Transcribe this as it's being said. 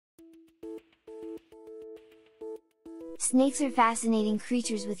Snakes are fascinating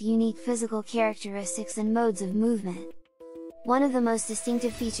creatures with unique physical characteristics and modes of movement. One of the most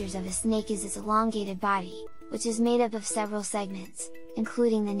distinctive features of a snake is its elongated body, which is made up of several segments,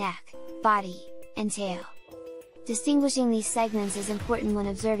 including the neck, body, and tail. Distinguishing these segments is important when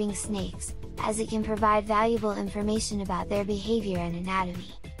observing snakes, as it can provide valuable information about their behavior and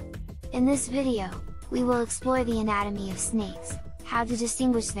anatomy. In this video, we will explore the anatomy of snakes, how to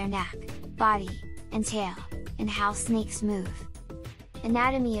distinguish their neck, body, and tail, and how snakes move.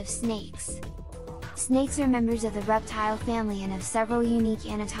 Anatomy of snakes. Snakes are members of the reptile family and have several unique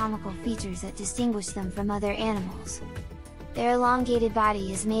anatomical features that distinguish them from other animals. Their elongated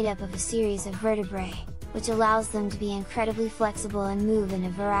body is made up of a series of vertebrae, which allows them to be incredibly flexible and move in a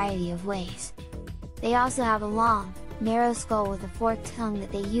variety of ways. They also have a long, narrow skull with a forked tongue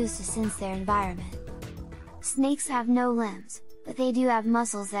that they use to sense their environment. Snakes have no limbs, but they do have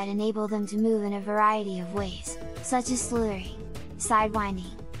muscles that enable them to move in a variety of ways, such as slithering,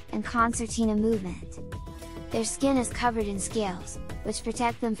 sidewinding, and concertina movement. Their skin is covered in scales, which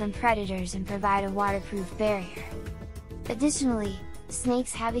protect them from predators and provide a waterproof barrier. Additionally,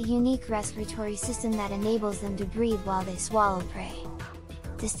 snakes have a unique respiratory system that enables them to breathe while they swallow prey.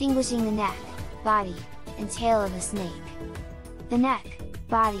 Distinguishing the neck, body, and tail of a snake. The neck,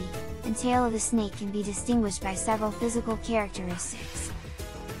 body, and tail of a snake can be distinguished by several physical characteristics.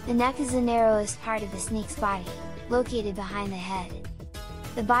 The neck is the narrowest part of the snake's body, located behind the head.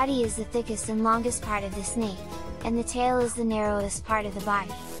 The body is the thickest and longest part of the snake, and the tail is the narrowest part of the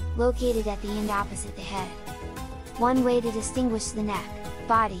body, located at the end opposite the head. One way to distinguish the neck,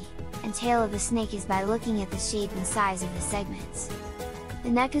 body, and tail of a snake is by looking at the shape and size of the segments.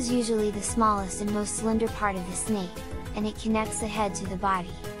 The neck is usually the smallest and most slender part of the snake, and it connects the head to the body.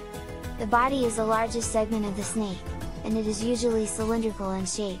 The body is the largest segment of the snake, and it is usually cylindrical in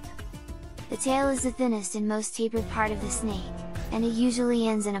shape. The tail is the thinnest and most tapered part of the snake, and it usually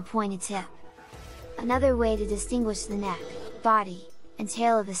ends in a pointed tip. Another way to distinguish the neck, body, and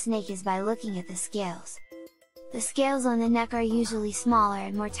tail of a snake is by looking at the scales. The scales on the neck are usually smaller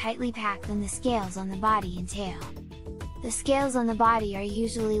and more tightly packed than the scales on the body and tail. The scales on the body are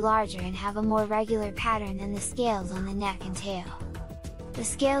usually larger and have a more regular pattern than the scales on the neck and tail. The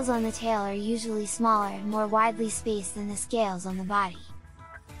scales on the tail are usually smaller and more widely spaced than the scales on the body.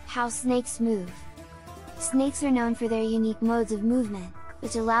 How snakes move. Snakes are known for their unique modes of movement,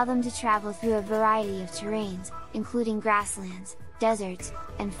 which allow them to travel through a variety of terrains, including grasslands, deserts,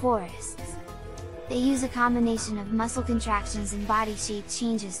 and forests. They use a combination of muscle contractions and body shape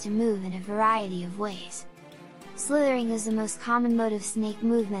changes to move in a variety of ways. Slithering is the most common mode of snake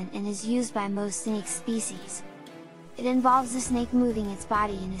movement and is used by most snake species. It involves the snake moving its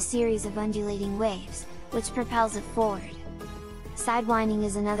body in a series of undulating waves, which propels it forward. Sidewinding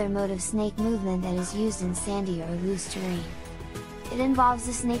is another mode of snake movement that is used in sandy or loose terrain. It involves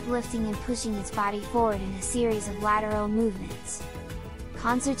the snake lifting and pushing its body forward in a series of lateral movements.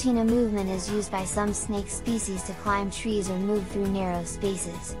 Concertina movement is used by some snake species to climb trees or move through narrow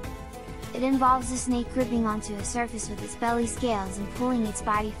spaces. It involves the snake gripping onto a surface with its belly scales and pulling its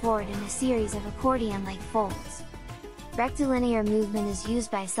body forward in a series of accordion-like folds. Rectilinear movement is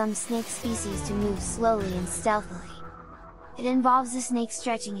used by some snake species to move slowly and stealthily. It involves the snake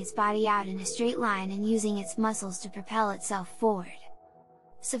stretching its body out in a straight line and using its muscles to propel itself forward.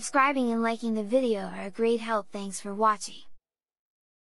 Subscribing and liking the video are a great help. Thanks for watching.